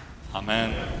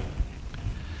 Amen.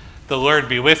 The Lord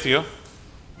be with you.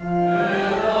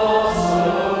 And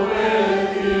also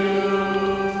with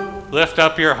you. Lift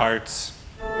up your hearts.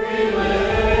 We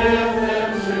lift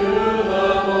them to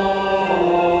the Lord.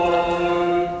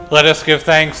 Let us give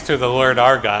thanks to the Lord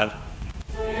our God.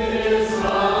 It is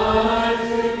time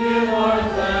to give our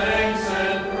thanks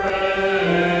and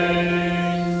praise.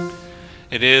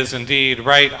 It is indeed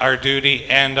right, our duty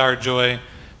and our joy,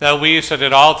 that we should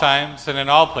at all times and in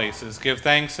all places give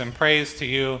thanks and praise to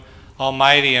you,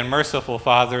 Almighty and merciful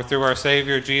Father, through our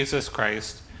Savior Jesus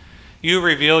Christ. You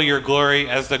reveal your glory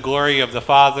as the glory of the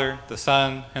Father, the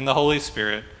Son, and the Holy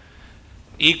Spirit,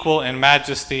 equal in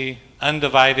majesty,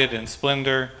 undivided in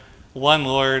splendor, one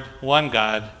Lord, one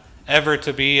God, ever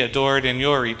to be adored in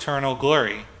your eternal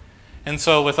glory. And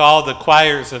so with all the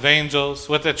choirs of angels,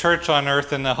 with the church on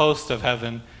earth and the host of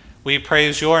heaven, we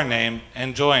praise your name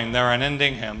and join their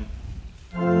unending hymn.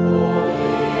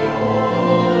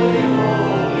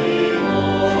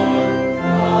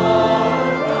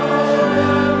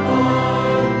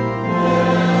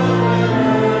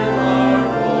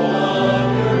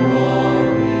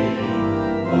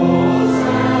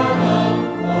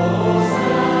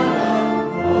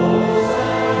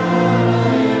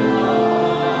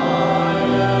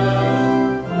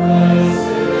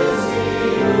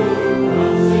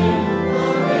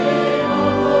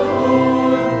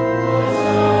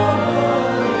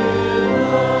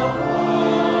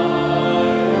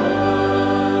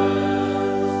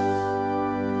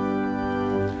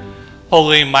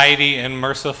 Holy, mighty, and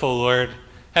merciful Lord,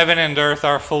 heaven and earth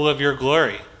are full of your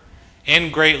glory.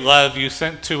 In great love you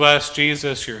sent to us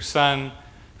Jesus, your Son,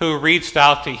 who reached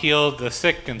out to heal the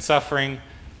sick and suffering,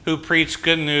 who preached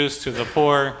good news to the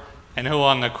poor, and who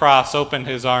on the cross opened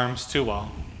his arms to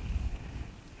all.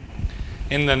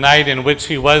 In the night in which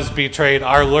he was betrayed,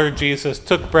 our Lord Jesus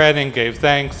took bread and gave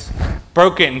thanks,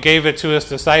 broke it and gave it to his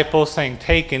disciples, saying,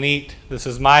 "Take and eat. This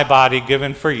is my body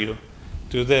given for you.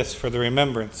 Do this for the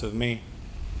remembrance of me."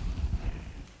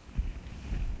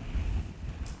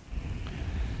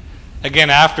 Again,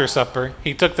 after supper,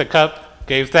 he took the cup,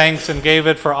 gave thanks, and gave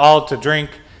it for all to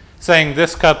drink, saying,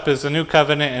 "This cup is the new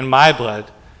covenant in my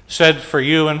blood, shed for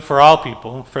you and for all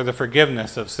people, for the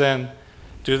forgiveness of sin.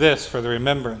 Do this for the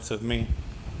remembrance of me."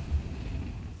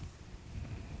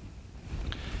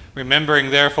 Remembering,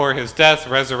 therefore, his death,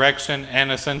 resurrection,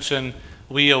 and ascension,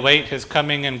 we await his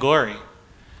coming in glory.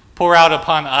 Pour out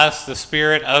upon us the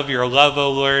spirit of your love, O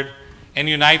Lord, and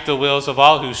unite the wills of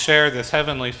all who share this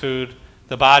heavenly food,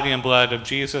 the body and blood of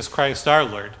Jesus Christ our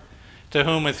Lord, to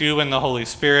whom with you and the Holy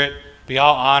Spirit be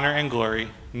all honor and glory,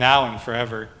 now and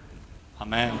forever.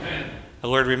 Amen. Amen. The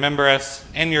Lord remember us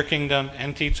in your kingdom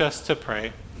and teach us to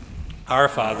pray. Our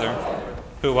Father,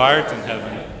 who art in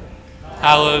heaven,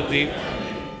 hallowed be thy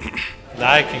name.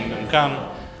 Thy kingdom come,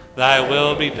 thy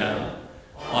will be done,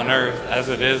 on earth as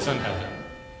it is in heaven.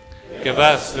 Give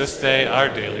us this day our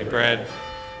daily bread,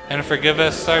 and forgive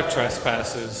us our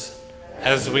trespasses,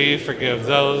 as we forgive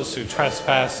those who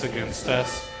trespass against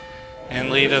us. And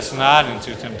lead us not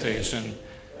into temptation,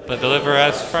 but deliver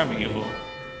us from evil.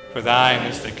 For thine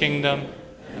is the kingdom,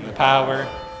 and the power,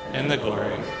 and the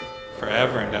glory,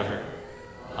 forever and ever.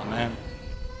 Amen.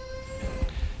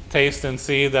 Taste and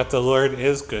see that the Lord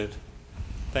is good.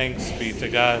 Thanks be to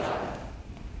God.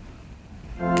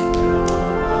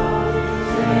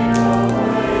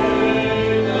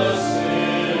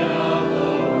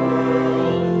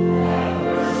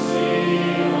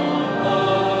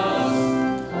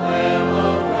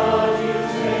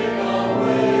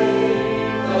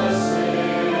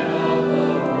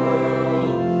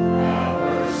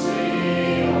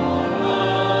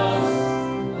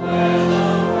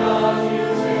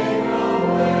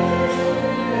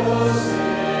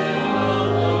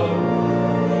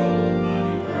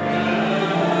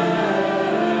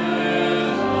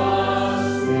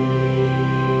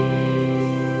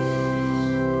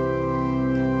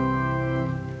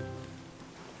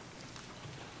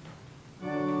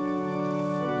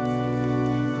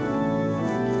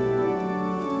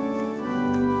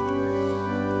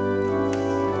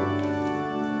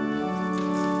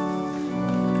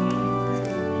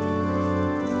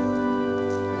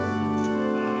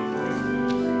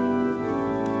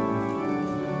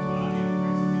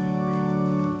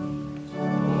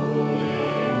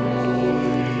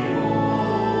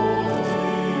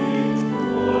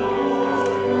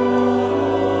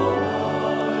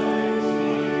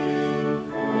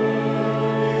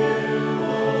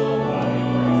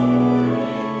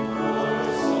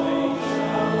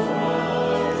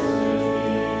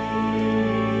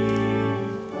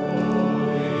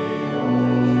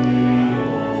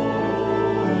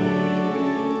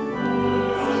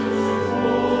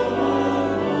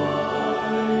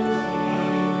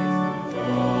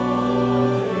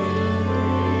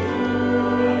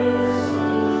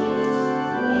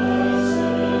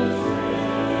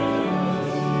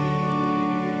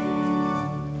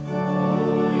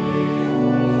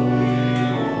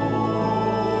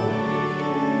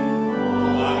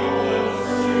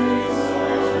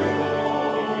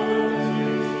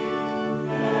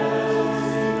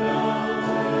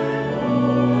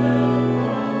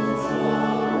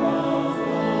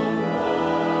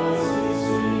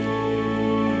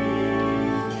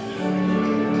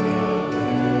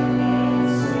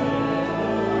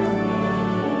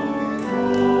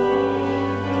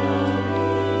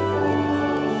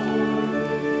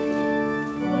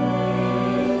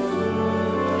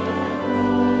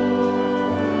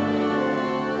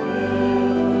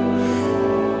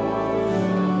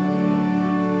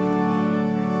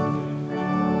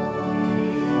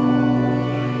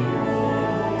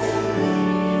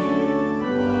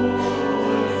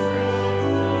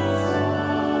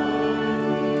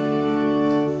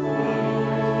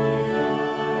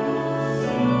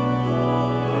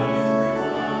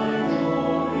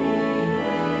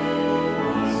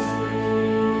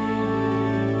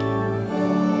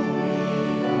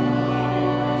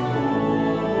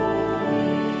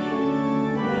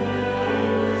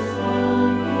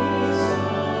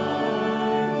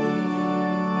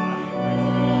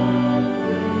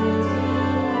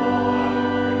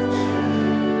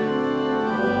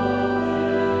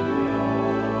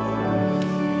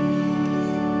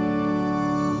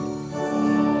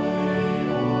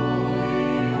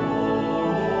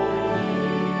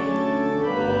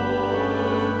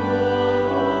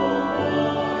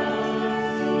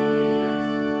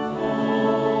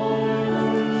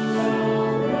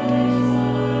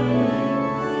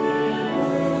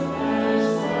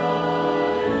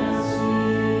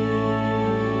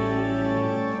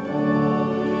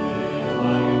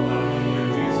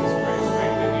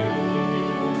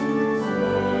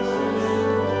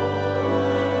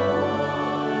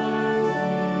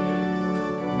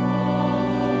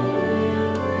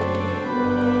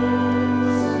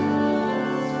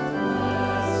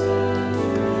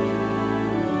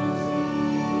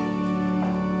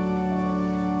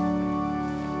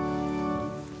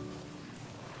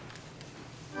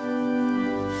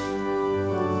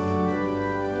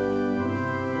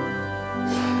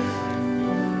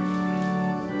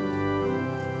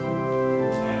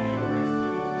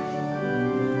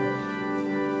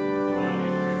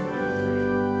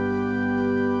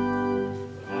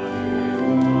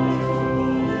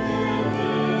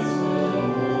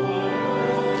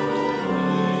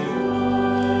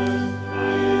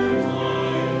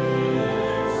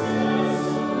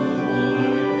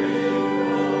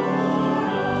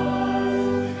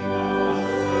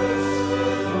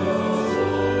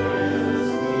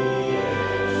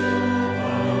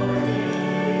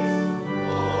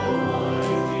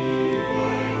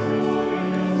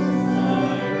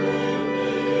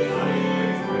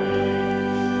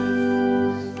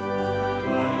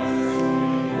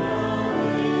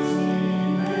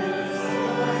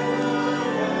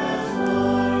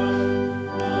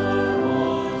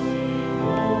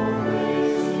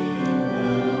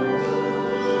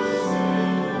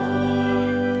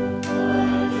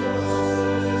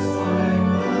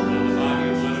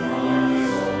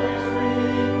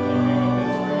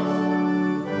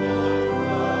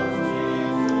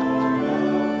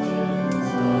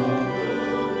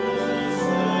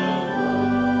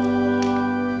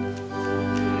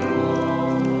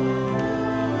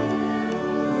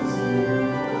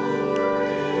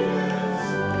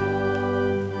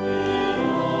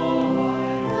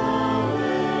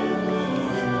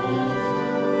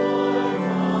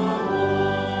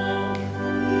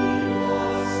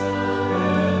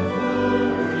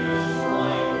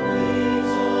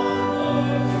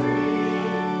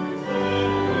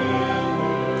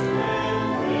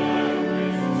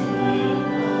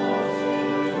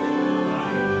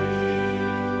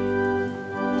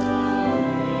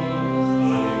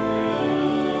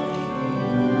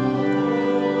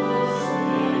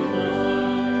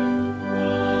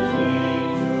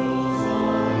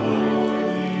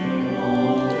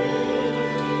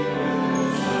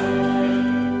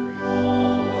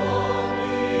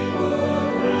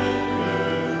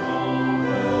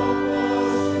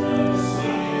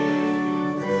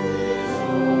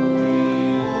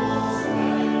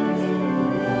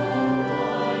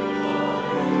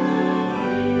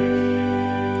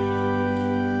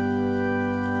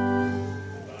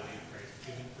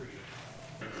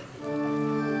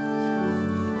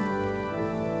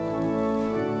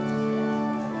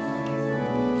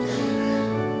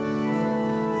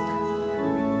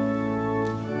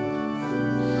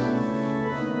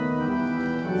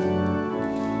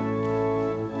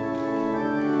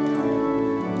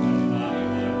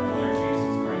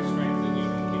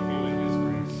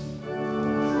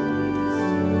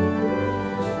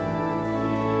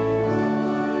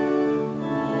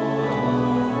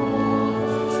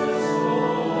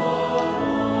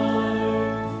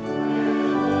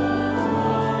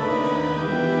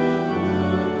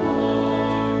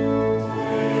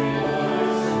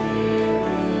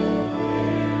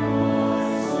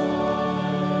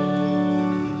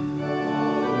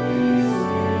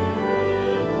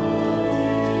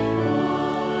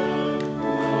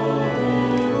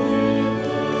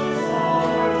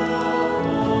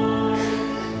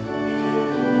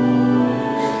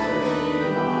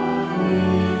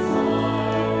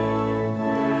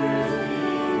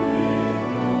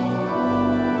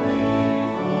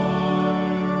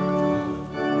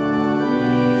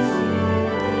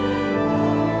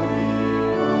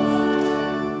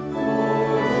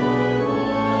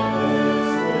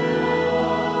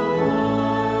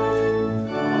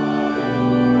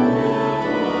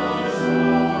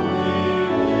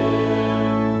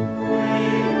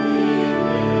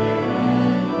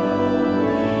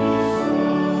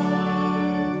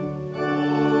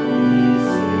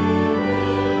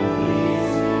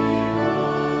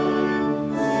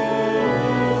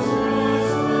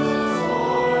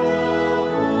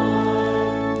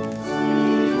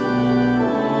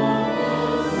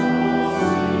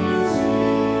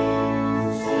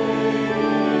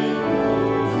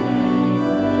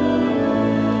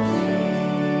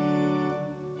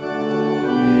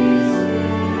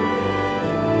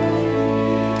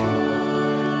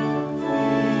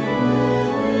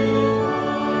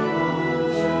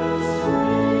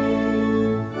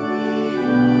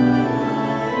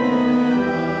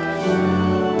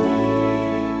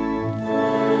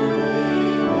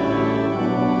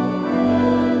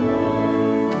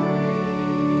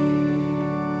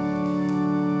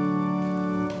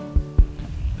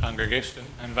 congregation.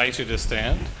 I invite you to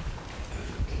stand.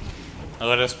 Now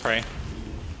let us pray.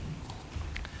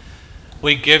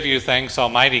 We give you thanks,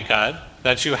 Almighty God,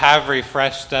 that you have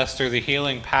refreshed us through the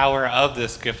healing power of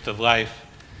this gift of life.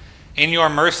 In your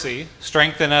mercy,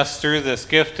 strengthen us through this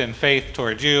gift in faith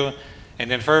toward you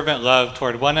and in fervent love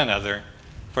toward one another,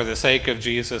 for the sake of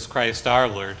Jesus Christ our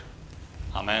Lord.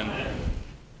 Amen.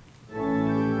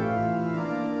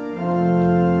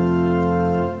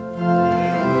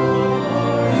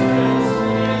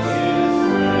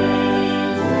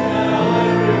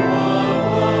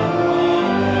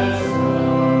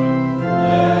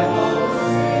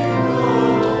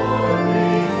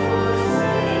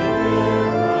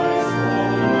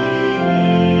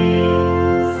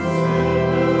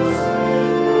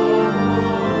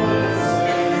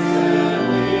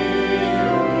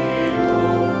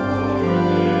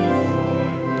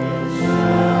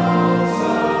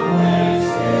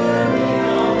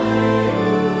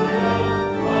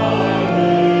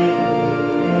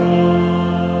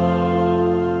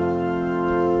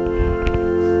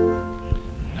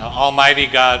 Almighty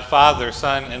God, Father,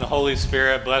 Son, and Holy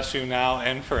Spirit, bless you now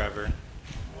and forever.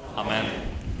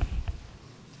 Amen.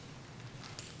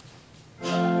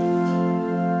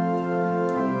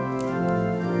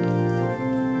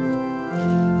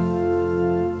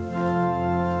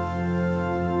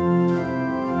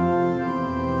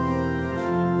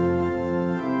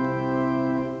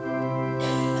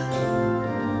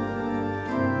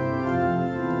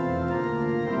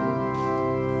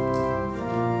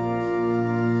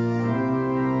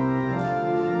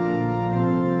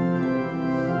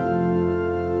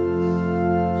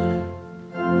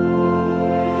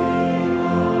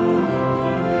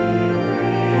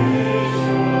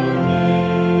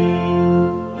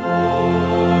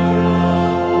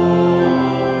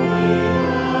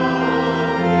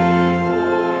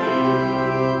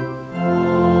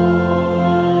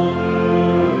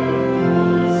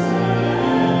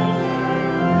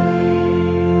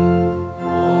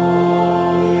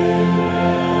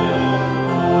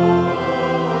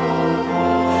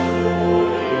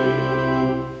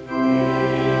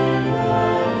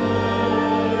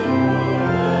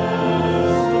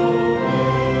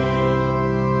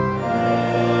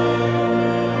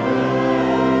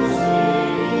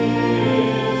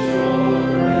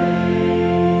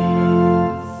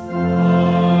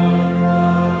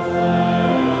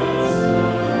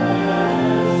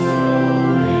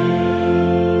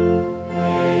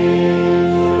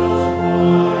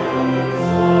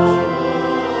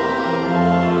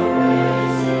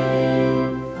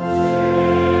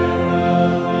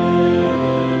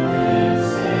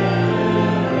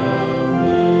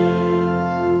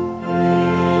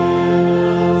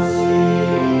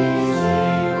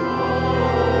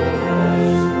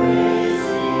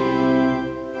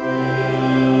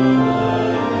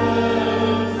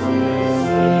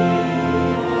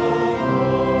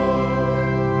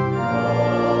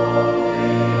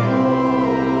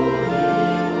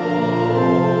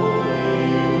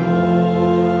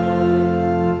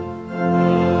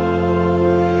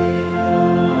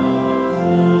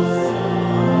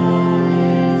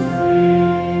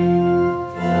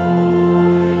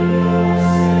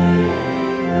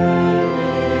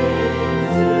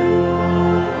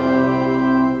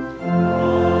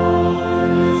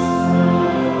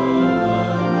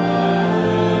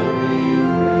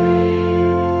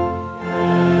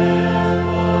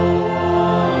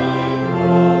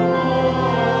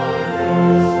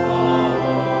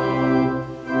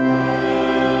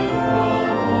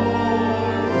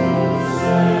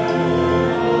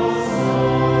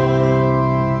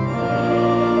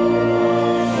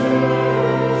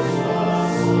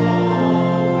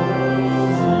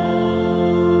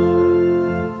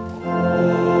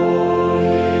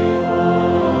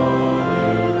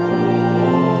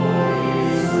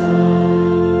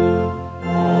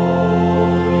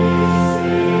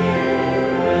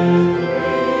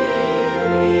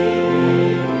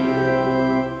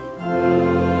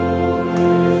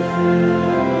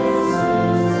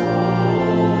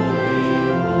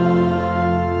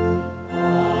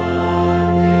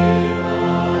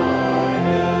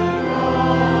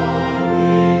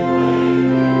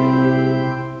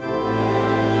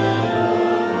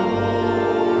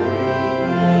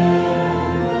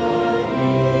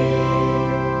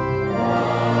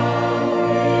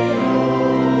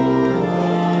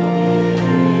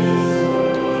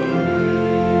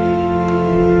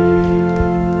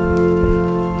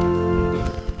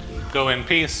 Go in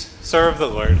peace. Serve the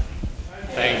Lord.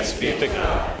 Thanks be to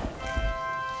God.